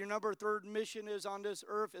you what your number 3 mission is on this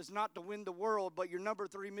earth? Is not to win the world, but your number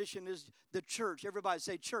 3 mission is the church. Everybody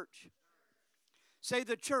say church. Say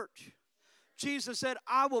the church. Jesus said,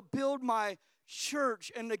 I will build my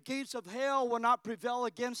church and the gates of hell will not prevail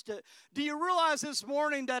against it. Do you realize this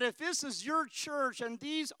morning that if this is your church and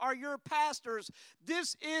these are your pastors,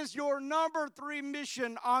 this is your number 3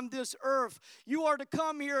 mission on this earth? You are to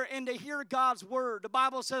come here and to hear God's word. The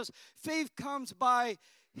Bible says faith comes by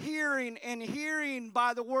hearing and hearing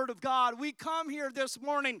by the word of God. We come here this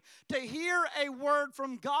morning to hear a word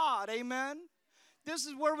from God. Amen. This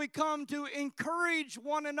is where we come to encourage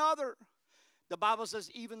one another. The Bible says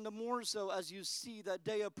even the more so as you see that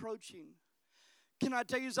day approaching. Can I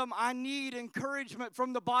tell you something? I need encouragement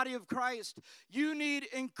from the body of Christ. You need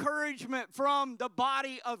encouragement from the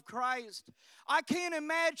body of Christ. I can't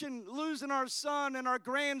imagine losing our son and our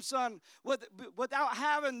grandson without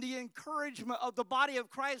having the encouragement of the body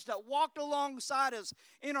of Christ that walked alongside us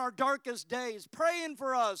in our darkest days, praying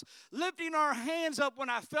for us, lifting our hands up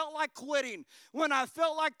when I felt like quitting, when I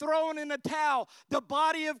felt like throwing in the towel. The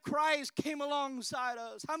body of Christ came alongside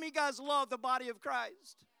us. How many of you guys love the body of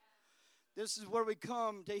Christ? This is where we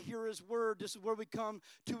come to hear his word. This is where we come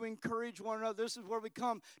to encourage one another. This is where we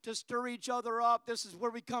come to stir each other up. This is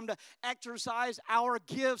where we come to exercise our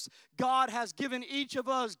gifts. God has given each of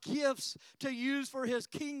us gifts to use for his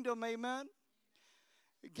kingdom. Amen.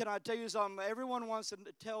 Can I tell you something? Everyone wants to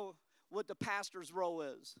tell what the pastor's role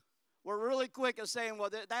is. We're really quick at saying, well,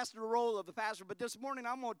 that's the role of the pastor. But this morning,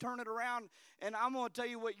 I'm going to turn it around, and I'm going to tell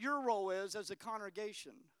you what your role is as a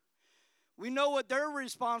congregation. We know what their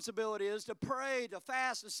responsibility is, to pray, to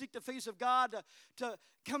fast, to seek the face of God, to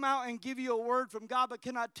come out and give you a word from God. But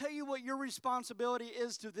can I tell you what your responsibility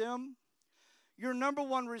is to them? Your number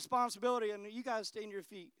 1 responsibility, and you guys stay on your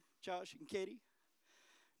feet, Josh and Katie.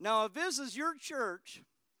 Now, if this is your church,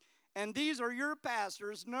 and these are your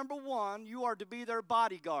pastors, number 1, you are to be their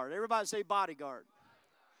bodyguard. Everybody say bodyguard.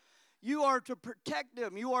 You are to protect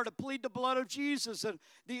them. You are to plead the blood of Jesus. And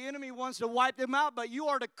the enemy wants to wipe them out, but you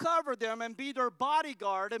are to cover them and be their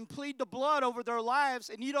bodyguard and plead the blood over their lives,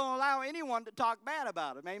 and you don't allow anyone to talk bad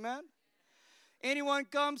about them. Amen? Anyone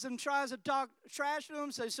comes and tries to talk trash to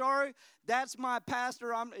them, say, sorry, that's my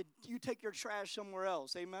pastor. You take your trash somewhere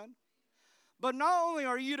else. Amen? But not only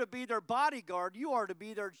are you to be their bodyguard, you are to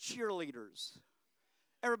be their cheerleaders.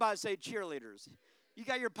 Everybody say cheerleaders. You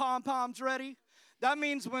got your pom-poms ready? That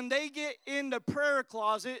means when they get in the prayer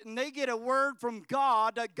closet and they get a word from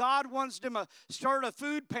God, that God wants them to start a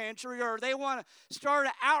food pantry or they want to start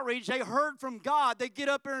an outreach, they heard from God, they get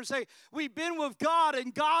up there and say, we've been with God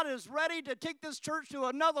and God is ready to take this church to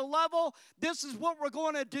another level. This is what we're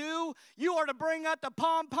going to do. You are to bring out the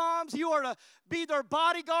pom-poms. You are to be their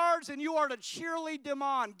bodyguards and you are to cheerlead them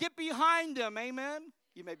on. Get behind them. Amen?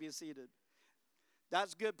 You may be seated.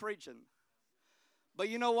 That's good preaching. But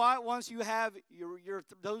you know what? Once you have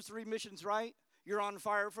those 3 missions right, you're on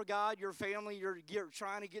fire for God, your family, you're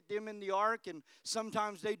trying to get them in the ark, and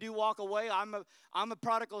sometimes they do walk away. I'm a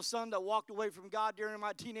prodigal son that walked away from God during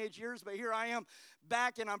my teenage years, but here I am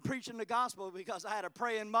back, and I'm preaching the gospel because I had a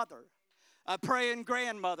praying mother, a praying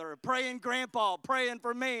grandmother, a praying grandpa, praying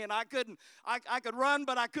for me, and I could run,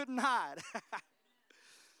 but I couldn't hide.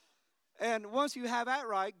 And once you have that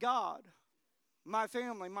right, God, my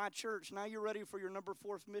family, my church, now you're ready for your number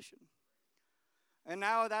 4th mission. And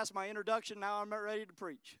now that's my introduction. Now I'm ready to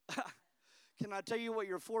preach. Can I tell you what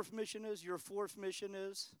your 4th mission is? Your 4th mission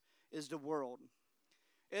is the world.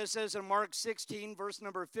 It says in Mark 16, verse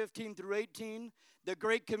number 15 through 18, the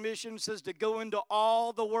Great Commission says to go into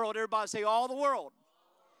all the world. Everybody say all the world.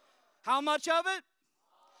 How much of it?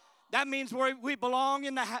 That means we belong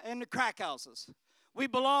in the crack houses. We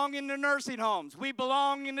belong in the nursing homes. We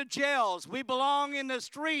belong in the jails. We belong in the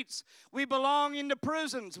streets. We belong in the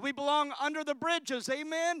prisons. We belong under the bridges.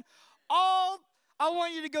 Amen? I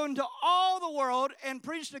want you to go into all the world and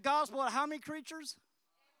preach the gospel to how many creatures?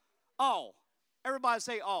 All. Everybody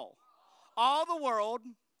say all. All the world,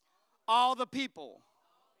 all the people.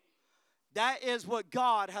 That is what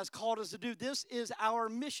God has called us to do. This is our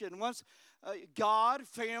mission. Once God,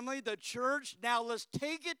 family, the church, now let's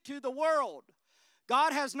take it to the world.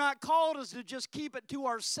 God has not called us to just keep it to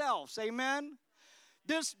ourselves. Amen?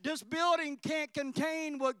 This building can't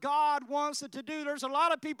contain what God wants it to do. There's a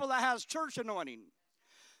lot of people that has church anointing.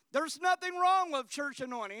 There's nothing wrong with church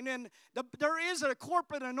anointing, and there is a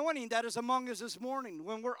corporate anointing that is among us this morning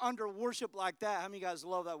when we're under worship like that. How many of you guys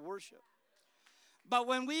love that worship? But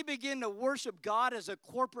when we begin to worship God as a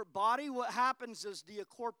corporate body, what happens is the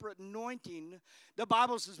corporate anointing. The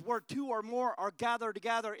Bible says, where two or more are gathered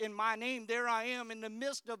together in my name, there I am in the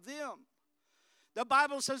midst of them. The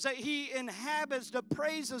Bible says that he inhabits the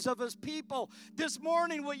praises of his people. This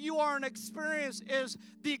morning, what you are experiencing is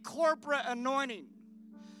the corporate anointing.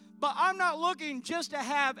 But I'm not looking just to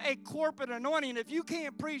have a corporate anointing. If you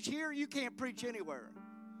can't preach here, you can't preach anywhere.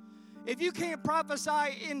 If you can't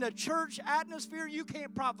prophesy in the church atmosphere, you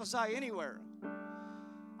can't prophesy anywhere.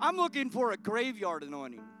 I'm looking for a graveyard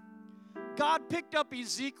anointing. God picked up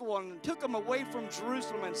Ezekiel and took him away from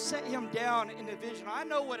Jerusalem and set him down in a vision. I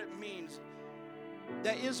know what it means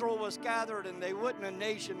that Israel was gathered and they wasn't a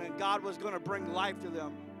nation and God was going to bring life to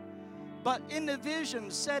them. But in the vision,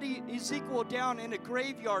 set Ezekiel down in a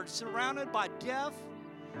graveyard surrounded by death,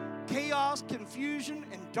 chaos, confusion,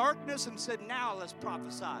 and darkness, and said, now let's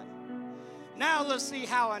prophesy. Now let's see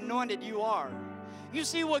how anointed you are. You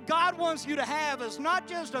see, what God wants you to have is not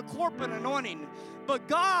just a corporate anointing, but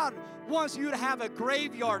God wants you to have a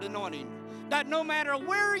graveyard anointing. That no matter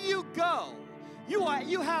where you go,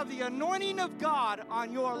 you have the anointing of God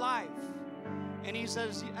on your life. And he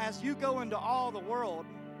says, as you go into all the world,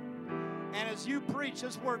 and as you preach,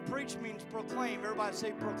 this word preach means proclaim. Everybody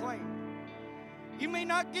say proclaim. You may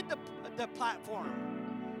not get the platform.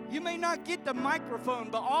 You may not get the microphone,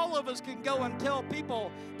 but all of us can go and tell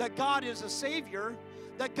people that God is a Savior,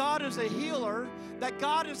 that God is a healer, that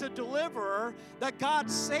God is a deliverer, that God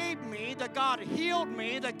saved me, that God healed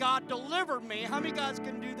me, that God delivered me. How many guys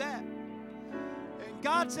can do that? And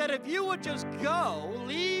God said, if you would just go,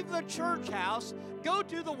 leave the church house, go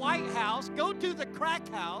to the White House, go to the crack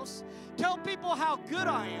house, tell people how good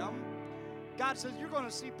I am. God says you're going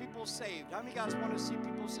to see people saved. How many guys want to see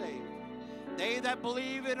people saved? They that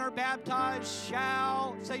believe and are baptized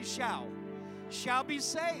shall be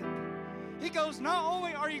saved. He goes, not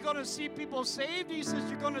only are you going to see people saved, he says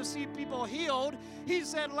you're going to see people healed. He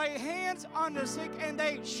said, lay hands on the sick and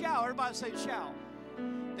they shall. Everybody say shall.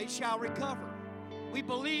 They shall recover. We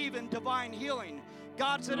believe in divine healing.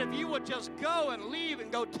 God said if you would just go and leave and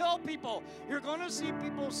go tell people, you're going to see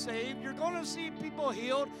people saved, you're going to see people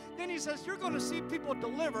healed. Then he says you're going to see people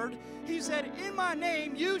delivered. He said, in my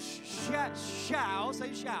name you shall,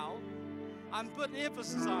 say shall. I'm putting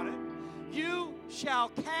emphasis on it. You shall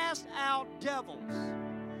cast out devils.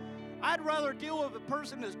 I'd rather deal with a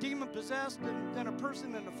person that's demon-possessed than a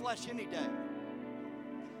person in the flesh any day.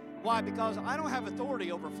 Why? Because I don't have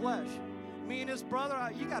authority over flesh. Me and his brother,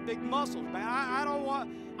 you got big muscles, man. I don't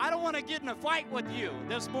want to get in a fight with you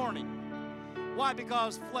this morning. Why?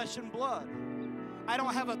 Because flesh and blood. I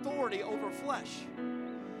don't have authority over flesh.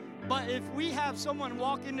 But if we have someone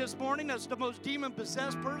walk in this morning that's the most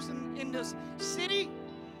demon-possessed person in this city,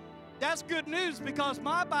 that's good news, because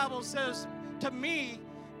my Bible says to me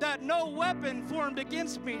that no weapon formed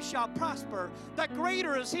against me shall prosper, that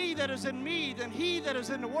greater is he that is in me than he that is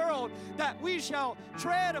in the world, that we shall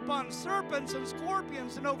tread upon serpents and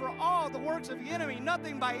scorpions and over all the works of the enemy.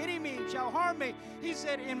 Nothing by any means shall harm me. He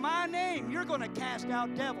said, in my name, you're going to cast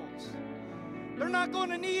out devils. They're not going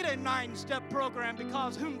to need a 9-step program,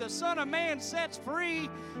 because whom the Son of Man sets free,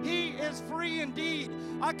 he is free indeed.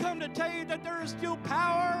 I come to tell you that there is still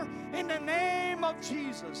power in the name of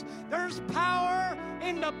Jesus. There's power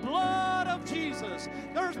in the blood of Jesus.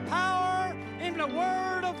 There's power in the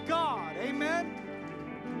Word of God. Amen.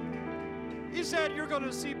 He said you're going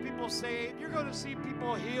to see people saved. You're going to see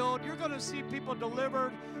people healed. You're going to see people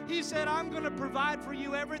delivered. He said, I'm going to provide for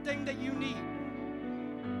you everything that you need.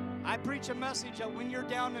 I preach a message that when you're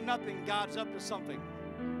down to nothing, God's up to something.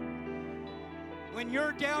 When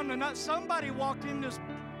you're down to nothing, somebody walked in this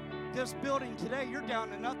building today, you're down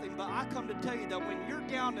to nothing, but I come to tell you that when you're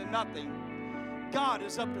down to nothing, God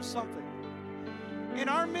is up to something. In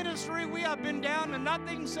our ministry, we have been down to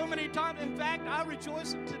nothing so many times. In fact, I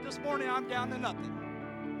rejoice that this morning I'm down to nothing.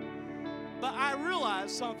 But I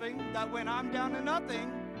realize something, that when I'm down to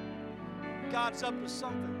nothing, God's up to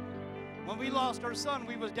something. When we lost our son,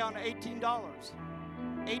 we was down to $18.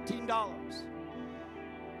 $18.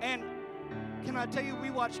 And can I tell you,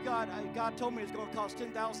 we watched God. God told me it's going to cost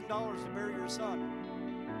 $10,000 to bury your son.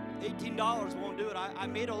 $18 won't do it. I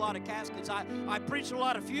made a lot of caskets. I preached a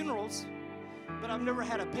lot of funerals, but I've never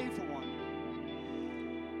had to pay for one.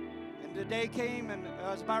 And the day came, and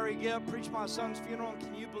I was about to get up, preach my son's funeral, and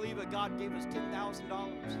can you believe it? God gave us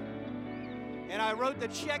 $10,000. And I wrote the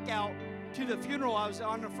check out to the funeral. I was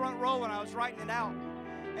on the front row and I was writing it out.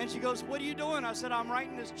 And she goes, "What are you doing?" I said, "I'm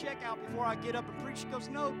writing this check out before I get up and preach." She goes,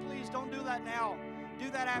 "No, please don't do that now. Do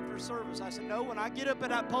that after service." I said, "No, when I get up in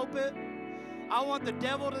that pulpit, I want the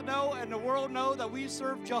devil to know and the world know that we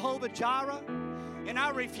serve Jehovah Jireh. And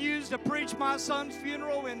I refuse to preach my son's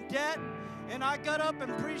funeral in debt." And I got up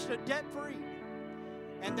and preached it debt-free.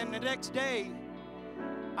 And then the next day,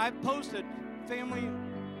 I posted, "Family,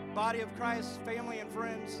 body of Christ, family and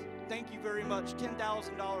friends, thank you very much."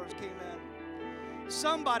 $10,000 came in.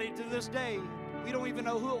 Somebody to this day, we don't even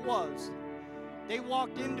know who it was. They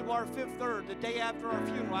walked into our Fifth Third the day after our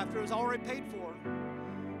funeral, after it was already paid for,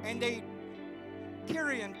 and they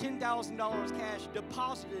carrying $10,000 cash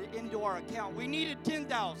deposited into our account. We needed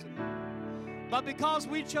 $10,000. But because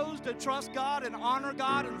we chose to trust God and honor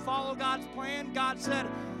God and follow God's plan, God said,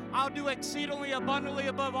 "I'll do exceedingly abundantly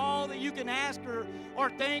above all that you can ask or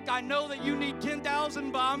think. I know that you need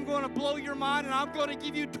 $10,000, but I'm going to blow your mind and I'm going to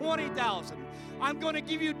give you $20,000. I'm going to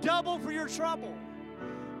give you double for your trouble."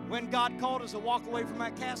 When God called us to walk away from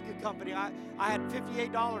that casket company, I had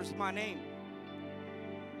 $58 in my name.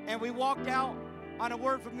 And we walked out on a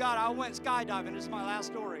word from God. I went skydiving. This is my last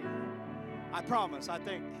story. I promise, I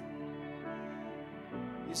think.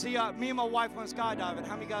 You see, me and my wife went skydiving.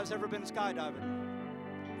 How many guys ever been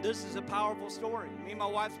skydiving? This is a powerful story. Me and my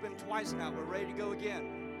wife's been twice now. We're ready to go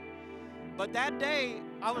again. But that day,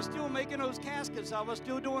 I was still making those caskets. I was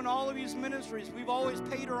still doing all of these ministries. We've always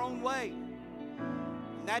paid our own way.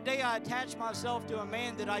 And that day, I attached myself to a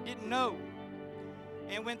man that I didn't know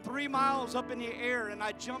and went 3 miles up in the air, and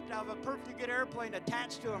I jumped out of a perfectly good airplane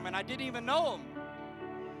attached to him, and I didn't even know him.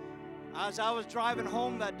 As I was driving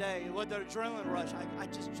home that day with the adrenaline rush, I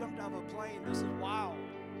just jumped out of a plane. This is wild.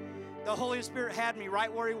 The Holy Spirit had me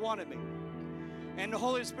right where He wanted me. And the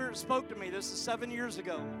Holy Spirit spoke to me, this is 7 years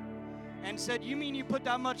ago, and said, "You mean you put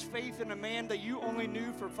that much faith in a man that you only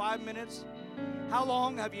knew for 5 minutes? How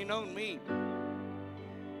long have you known me?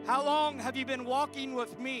 How long have you been walking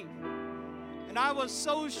with me?" And I was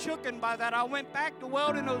so shooken by that. I went back to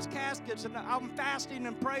welding those caskets, and I'm fasting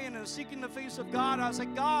and praying and seeking the face of God. And I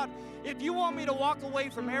said, "God, if you want me to walk away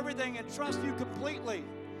from everything and trust you completely,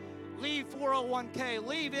 leave 401k,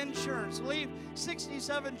 leave insurance, leave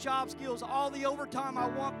 67 job skills, all the overtime I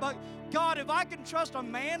want. But God, if I can trust a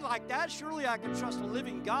man like that, surely I can trust a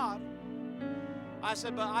living God." I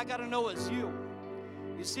said, "But I got to know it's you."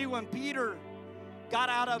 You see, when Peter got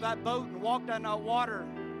out of that boat and walked on that water,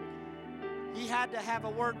 he had to have a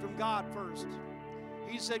word from God first.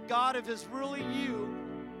 He said, "God, if it's really you,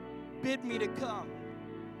 bid me to come."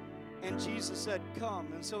 And Jesus said, "Come."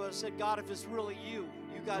 And so I said, "God, if it's really you,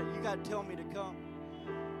 you got to tell me to come."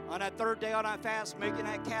 On that third day on that fast, making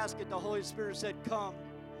that casket, the Holy Spirit said, "Come."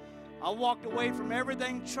 I walked away from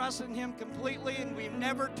everything, trusting Him completely, and we've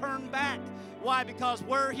never turned back. Why? Because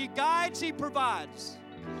where He guides, He provides.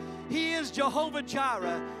 He is Jehovah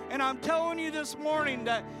Jireh. And I'm telling you this morning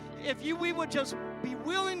that if we would just be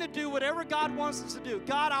willing to do whatever God wants us to do.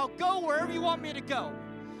 God, I'll go wherever you want me to go.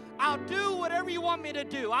 I'll do whatever you want me to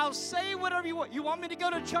do. I'll say whatever you want. You want me to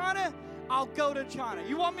go to China? I'll go to China.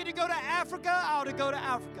 You want me to go to Africa? I'll go to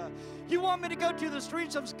Africa. You want me to go to the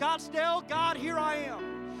streets of Scottsdale? God, here I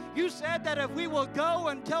am. You said that if we will go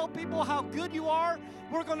and tell people how good you are,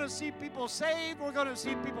 we're going to see people saved. We're going to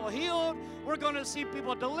see people healed. We're going to see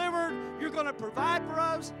people delivered. You're going to provide for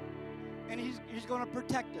us. And he's going to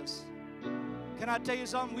protect us. Can I tell you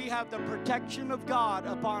something? We have the protection of God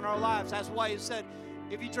upon our lives. That's why He said,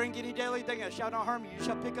 "If you drink any deadly thing that shall not harm you, you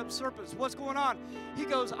shall pick up serpents." What's going on? He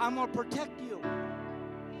goes, "I'm going to protect you."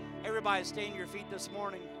 Everybody stand your feet this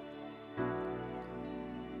morning.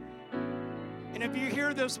 And if you're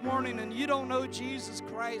here this morning and you don't know Jesus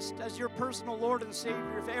Christ as your personal Lord and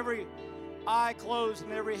Savior, if every eye closed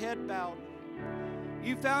and every head bowed,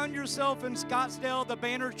 you found yourself in Scottsdale, the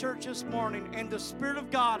Banner Church this morning, and the Spirit of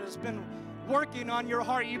God has been working on your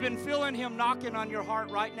heart. You've been feeling Him knocking on your heart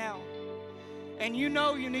right now. And you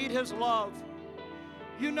know you need His love.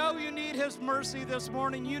 You know you need His mercy this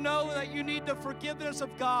morning. You know that you need the forgiveness of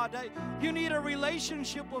God, that you need a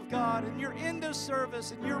relationship with God, and you're in this service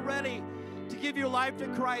and you're ready to give your life to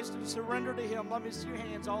Christ and surrender to Him. Let me see your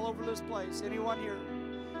hands all over this place. Anyone here?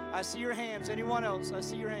 I see your hands. Anyone else? I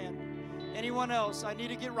see your hand. Anyone else? I need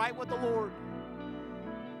to get right with the Lord.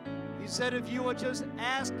 He said if you will just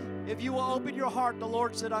ask, if you will open your heart, the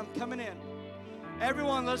Lord said, "I'm coming in."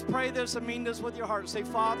 Everyone, let's pray this and mean this with your heart. Say,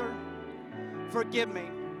 "Father, forgive me.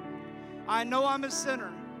 I know I'm a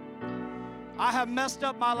sinner. I have messed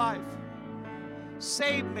up my life.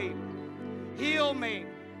 Save me. Heal me.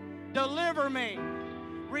 Deliver me.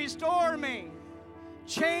 Restore me.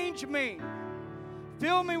 Change me.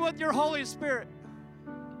 Fill me with your Holy Spirit.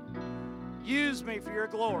 Use me for your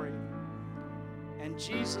glory. In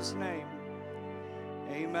Jesus' name,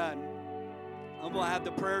 amen. I'm going to have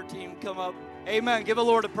the prayer team come up. Amen. Give the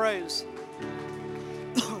Lord a praise.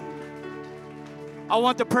 I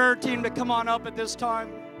want the prayer team to come on up at this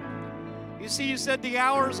time. You see, you said the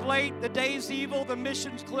hour's late, the day's evil, the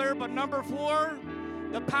mission's clear, but number 4,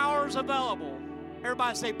 the power's available.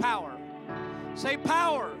 Everybody say power. Say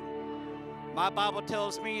power. My Bible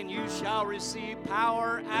tells me, and you shall receive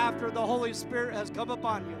power after the Holy Spirit has come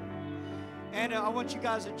upon you. And I want you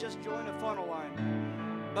guys to just join the funnel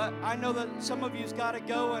line. But I know that some of you's got to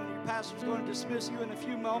go, and your pastor's going to dismiss you in a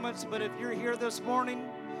few moments. But if you're here this morning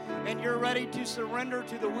and you're ready to surrender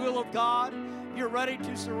to the will of God, you're ready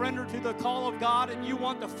to surrender to the call of God, and you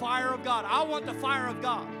want the fire of God. I want the fire of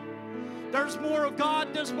God. There's more of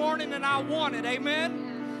God this morning than I wanted.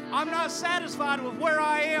 Amen? I'm not satisfied with where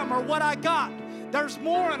I am or what I got. There's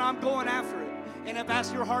more, and I'm going after it. And if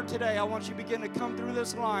that's your heart today, I want you to begin to come through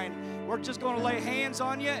this line. We're just going to lay hands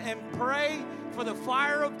on you and pray for the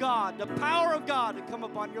fire of God, the power of God to come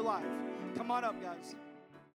upon your life. Come on up, guys.